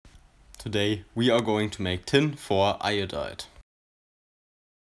Today we are going to make tin for iodide.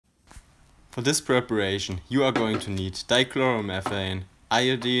 For this preparation you are going to need dichloromethane,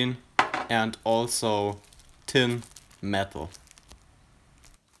 iodine and also tin metal.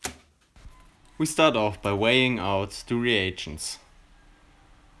 We start off by weighing out the reagents.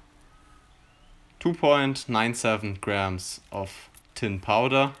 2.97 grams of tin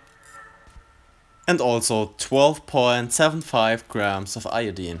powder and also 12.75 grams of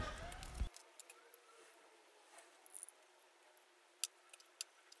iodine.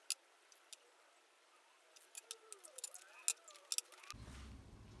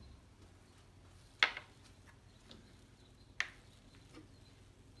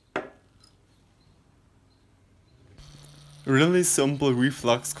 A really simple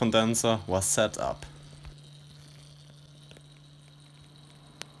reflux condenser was set up.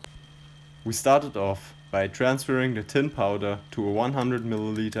 We started off by transferring the tin powder to a 100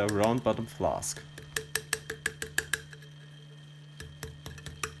 ml round bottom flask.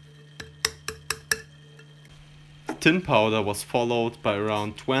 The tin powder was followed by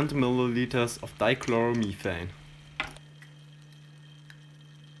around 20 ml of dichloromethane.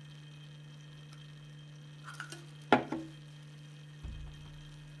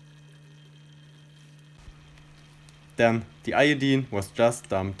 Then the iodine was just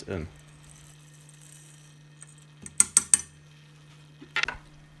dumped in.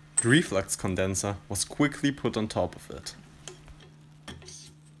 The reflux condenser was quickly put on top of it.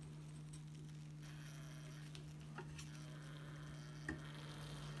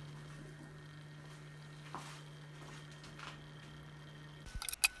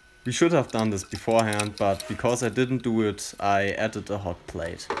 We should have done this beforehand, but because I didn't do it, I added a hot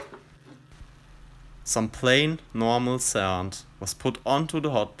plate. Some plain, normal sand was put onto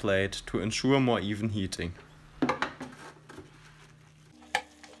the hot plate to ensure more even heating.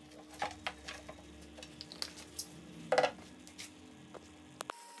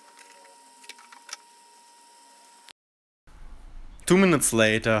 Two minutes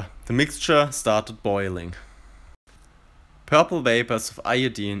later, the mixture started boiling. Purple vapors of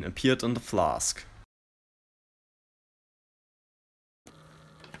iodine appeared in the flask.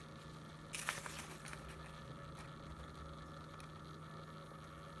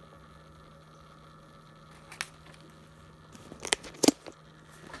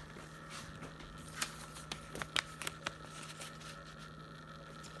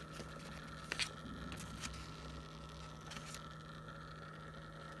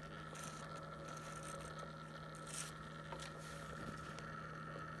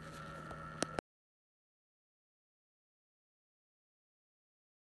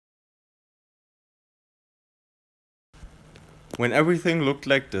 When everything looked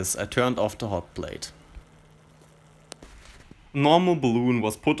like this, I turned off the hot plate. A normal balloon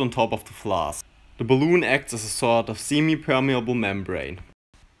was put on top of the flask. The balloon acts as a sort of semi-permeable membrane.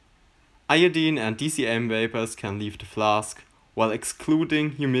 Iodine and DCM vapors can leave the flask, while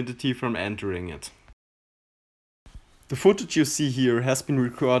excluding humidity from entering it. The footage you see here has been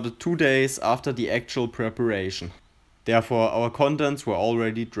recorded 2 days after the actual preparation. Therefore, our contents were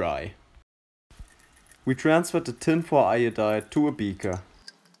already dry. We transferred the tin for iodide to a beaker.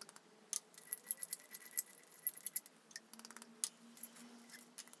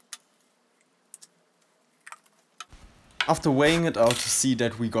 After weighing it out to see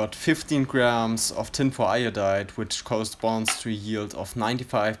that we got 15 grams of tin for iodide, which corresponds to a yield of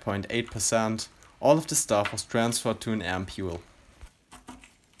 95.8%, all of the stuff was transferred to an ampule.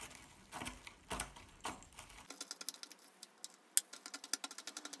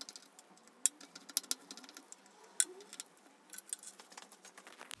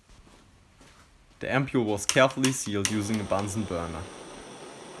 The ampule was carefully sealed using a Bunsen burner.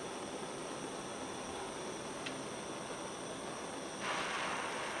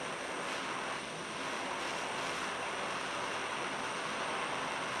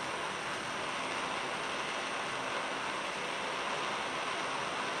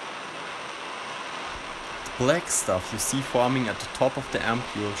 The black stuff you see forming at the top of the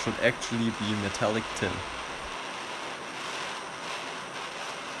ampule should actually be metallic tin.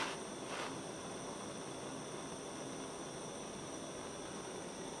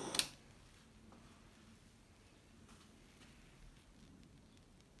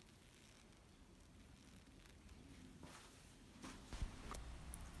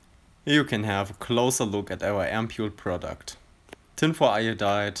 Here you can have a closer look at our ampule product. Tin for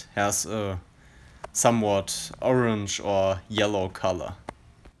iodide has a somewhat orange or yellow color.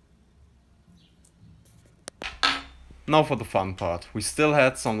 Now for the fun part. We still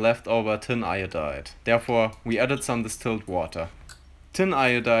had some leftover tin iodide. Therefore, we added some distilled water. Tin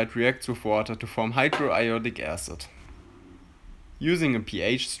iodide reacts with water to form hydroiodic acid. Using a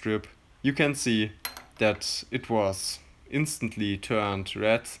pH strip, you can see that it was instantly turned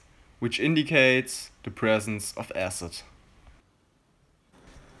red, which indicates the presence of acid.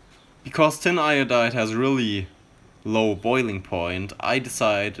 Because tin iodide has really low boiling point, I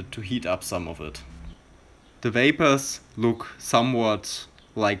decided to heat up some of it. The vapors look somewhat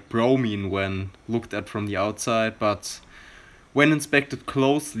like bromine when looked at from the outside, but when inspected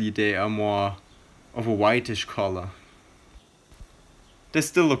closely they are more of a whitish color. They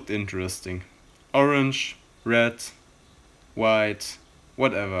still looked interesting. Orange, red, white,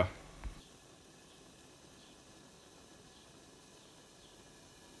 whatever.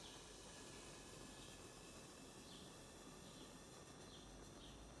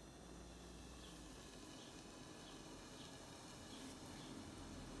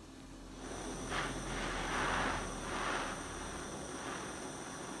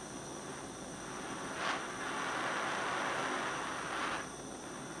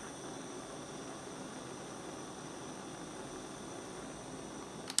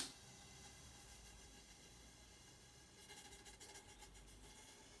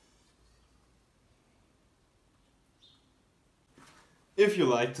 If you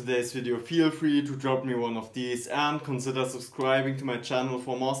liked today's video, feel free to drop me one of these and consider subscribing to my channel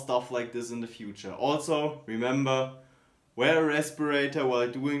for more stuff like this in the future. Also, remember, wear a respirator while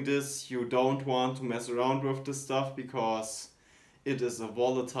doing this. You don't want to mess around with this stuff because it is a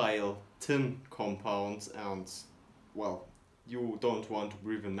volatile tin compound and, well, you don't want to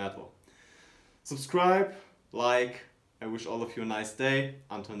breathe in metal. Subscribe, like, I wish all of you a nice day.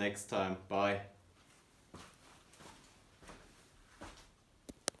 Until next time, bye.